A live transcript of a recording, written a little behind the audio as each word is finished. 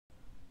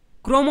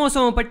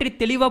Chromosome பற்றி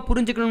தெளிவா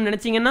புரிஞ்சுக்கணும்னு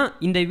நினைச்சீங்கன்னா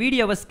இந்த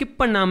வீடியோவை ஸ்கிப்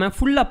பண்ணாம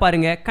ஃபுல்லா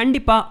பாருங்க,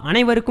 கண்டிப்பா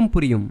அனைவருக்கும்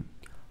புரியும்.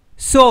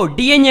 ஸோ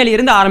டிஎன்ஏல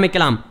இருந்து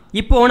ஆரம்பிக்கலாம்.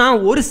 இப்போ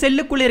நான் ஒரு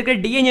செல்லுக்குள்ள இருக்கிற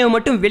டிஎன்ஏவை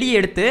மட்டும் வெளியே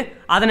எடுத்து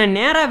அதனை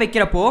நேராக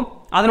வைக்கிறப்போ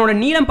அதனோட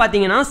நீளம்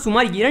பார்த்தீங்கன்னா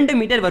சுமார் 2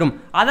 மீட்டர் வரும்.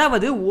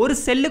 அதாவது ஒரு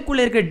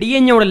செல்லுக்குள்ள இருக்கிற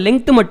டிஎன்ஏவோட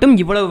லெங்த் மட்டும்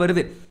இவ்வளவு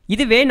வருது.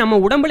 இதுவே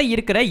நம்ம உடம்புல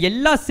இருக்கிற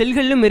எல்லா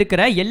செல்களிலும்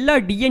இருக்கிற எல்லா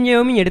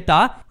டிஎன்ஏவும்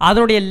எடுத்தா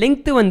அதனுடைய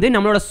லெங்த்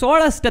நம்மளோட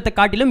சோலார் சிஸ்டத்தை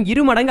காட்டிலும்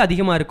 2 மடங்கு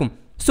அதிகமாக இருக்கும்.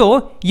 ஸோ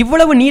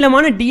இவ்வளவு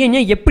நீளமான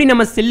டிஎன்ஏ எப்படி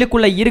நம்ம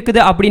செல்லுக்குள்ள இருக்குது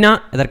அப்படின்னா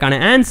அதற்கான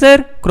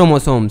ஆன்சர்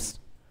குரோமோசோம்ஸ்.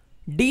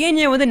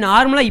 டிஎன்ஏ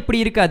நார்மலாக இப்படி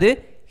இருக்காது.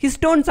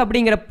 ஹிஸ்டோன்ஸ்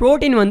அப்படிங்கிற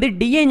புரோட்டீன்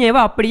டிஎன்ஏவை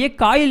அப்படியே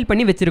காயில்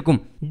பண்ணி வச்சிருக்கும்.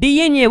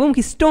 டிஎன்ஏவும்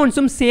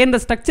ஹிஸ்டோன்ஸும் சேர்ந்த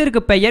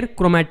ஸ்ட்ரக்சருக்கு பெயர்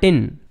குரோமாட்டின்.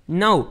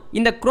 நவ்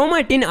இந்த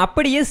குரோமாட்டின்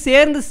அப்படியே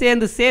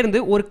சேர்ந்து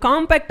ஒரு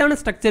காம்பேக்டான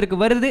ஸ்ட்ரக்சருக்கு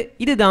வருது.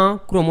 இதுதான்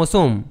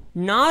குரோமோசோம்.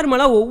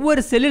 நார்மலாக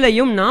ஒவ்வொரு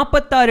செல்லுலையும்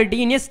 46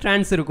 டிஎன்ஏ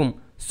ஸ்ட்ராண்ட்ஸ் இருக்கும்.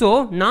 ஸோ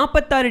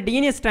 46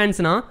 டிஎன்ஏ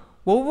ஸ்ட்ராண்ட்ஸ்னா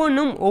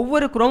ஒவ்வொன்றும்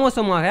ஒவ்வொரு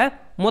குரோமோசோமாக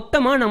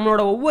மொத்தமாக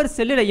நம்மளோட ஒவ்வொரு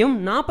செல்லுலையும்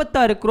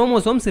 46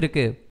 குரோமோசோம்ஸ்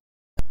இருக்கு.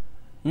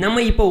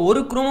 நம்ம இப்போ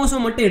ஒரு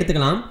குரோமோசோம் மட்டும்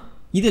எடுத்துக்கலாம்.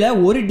 இதில்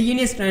ஒரு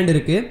டிஎன்ஏ ஸ்ட்ராண்ட்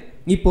இருக்கு.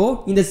 இப்போ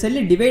இந்த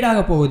செல்லு டிவைட்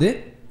ஆக போகுது.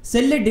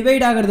 செல்லு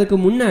டிவைட் ஆகிறதுக்கு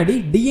முன்னாடி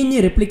டிஎன்ஏ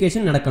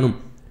ரெப்ளிகேஷன் நடக்கணும்.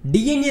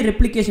 டிஎன்ஏ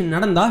ரெப்ளிகேஷன்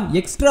நடந்தால்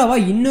எக்ஸ்ட்ராவா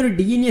இன்னொரு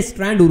டிஎன்ஏ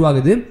ஸ்ட்ராண்ட்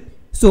உருவாகுது.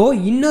 ஸோ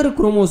இன்னொரு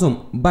குரோமோசோம்.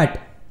 பட்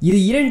இது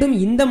இரண்டும்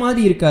இந்த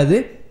மாதிரி இருக்காது,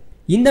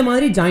 இந்த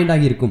மாதிரி ஜாயிண்ட்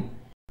ஆகி இருக்கும்.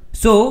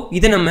 ஸோ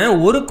இதை நம்ம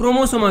ஒரு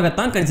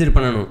குரோமோசோமாகத்தான் கன்சிடர்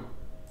பண்ணணும்.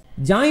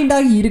 ஜாயிண்ட்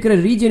ஆகி இருக்கிற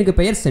ரீஜனுக்கு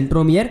பெயர்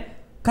சென்ட்ரோமியர்.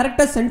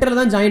 கரெக்டாக சென்டரில்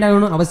தான் ஜாயிண்ட்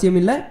ஆகணும் அவசியம்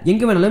இல்லை,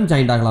 எங்கே வேணாலும்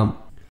ஜாயிண்ட் ஆகலாம்.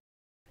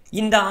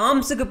 இந்த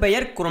ஆர்ம்ஸுக்கு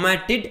பெயர்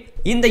குரோமாட்டிட்.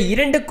 இந்த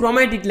 2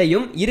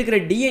 குரோமாட்டிட்லையும் இருக்கிற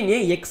டிஎன்ஏ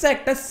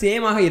எக்ஸாக்டாக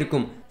சேமாக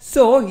இருக்கும்.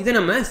 ஸோ இதை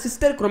நம்ம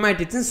சிஸ்டர்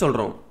குரோமாட்டிட்ஸ்னு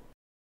சொல்கிறோம்.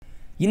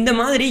 இந்த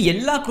மாதிரி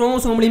எல்லா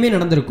குரோமோசோம்லையுமே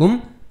நடந்திருக்கும்.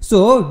 ஸோ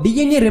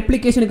டிஎன்ஏ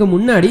ரெப்ளிகேஷனுக்கு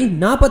முன்னாடி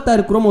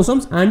 46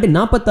 குரோமோசோம்ஸ் அண்ட்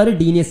 46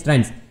 டிஎன்ஏ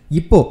ஸ்ட்ராண்ட்ஸ்.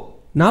 இப்போ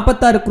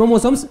 46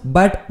 chromosomes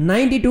but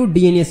 92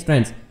 DNA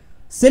strands.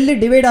 Cell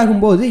divide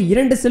ஆகும்போது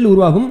 2 செல்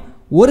உருவாகும்.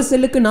 ஒரு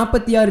செல்லுக்கு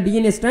 46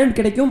 டிஎன்ஏ ஸ்ட்ராண்ட்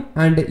கிடைக்கும்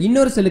அண்ட்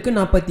இன்னொரு செல்லுக்கு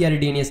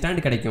 46 டிஎன்ஏ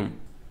ஸ்ட்ராண்ட் கிடைக்கும்.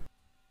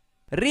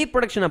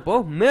 ரீப்ரொடக்ஷன் அப்போ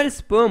மேல்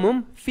ஸ்பெர்மும்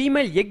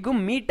ஃபீமேல் எக்கும்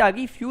மீட்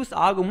ஆகி ஃபியூஸ்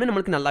ஆகும்னு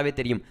நம்மளுக்கு நல்லாவே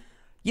தெரியும்.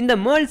 இந்த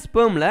மேல்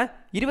ஸ்பெர்மில்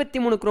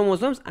 23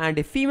 குரோமோசோம்ஸ் அண்ட்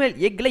ஃபீமேல்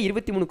எக்கில்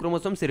 23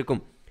 குரோமோசோம்ஸ் இருக்கும்.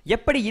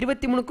 எப்படி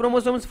 23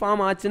 குரோமோசோம்ஸ்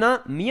ஃபார்ம் ஆச்சுன்னா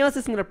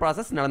மியாசிஸ்ங்கிற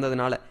ப்ராசஸ்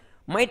நடந்ததுனால.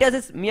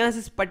 மைட்டாசிஸ்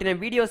மியாசிஸ் பற்றின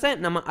வீடியோஸை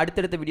நம்ம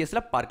அடுத்தடுத்த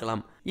வீடியோஸில்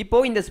பார்க்கலாம். இப்போ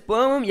இந்த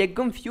ஸ்பெர்மும்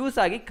எக்கும் ஃபியூஸ்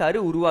ஆகி கரு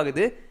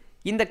உருவாகுது.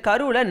 இந்த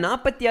கருவில்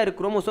 46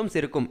 குரோமோசோம்ஸ்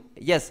இருக்கும்.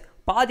 எஸ்,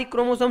 பாதி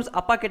குரோமோசோம்ஸ்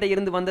அப்பா கிட்ட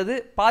இருந்து வந்தது,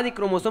 பாதி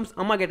குரோமோசோம்ஸ்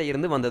அம்மா கிட்ட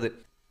இருந்து வந்தது.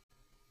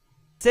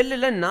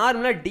 செல்லில்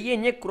நார்மலாக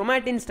டிஎன்ஏ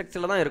குரோமாட்டின்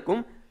ஸ்ட்ரக்சரில் தான் இருக்கும்.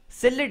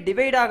 செல்லு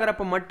டிவைட்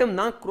ஆகிறப்ப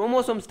மட்டும்தான்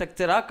குரோமோசோம்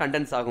ஸ்ட்ரக்சராக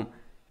கண்டென்ஸ் ஆகும்.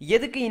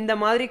 எதுக்கு இந்த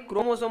மாதிரி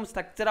குரோமோசோம்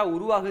ஸ்ட்ரக்சராக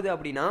உருவாகுது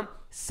அப்படின்னா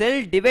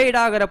செல் டிவைட்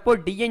ஆகிறப்போ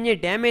டிஎன்ஏ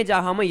டேமேஜ்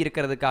ஆகாமல்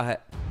இருக்கிறதுக்காக.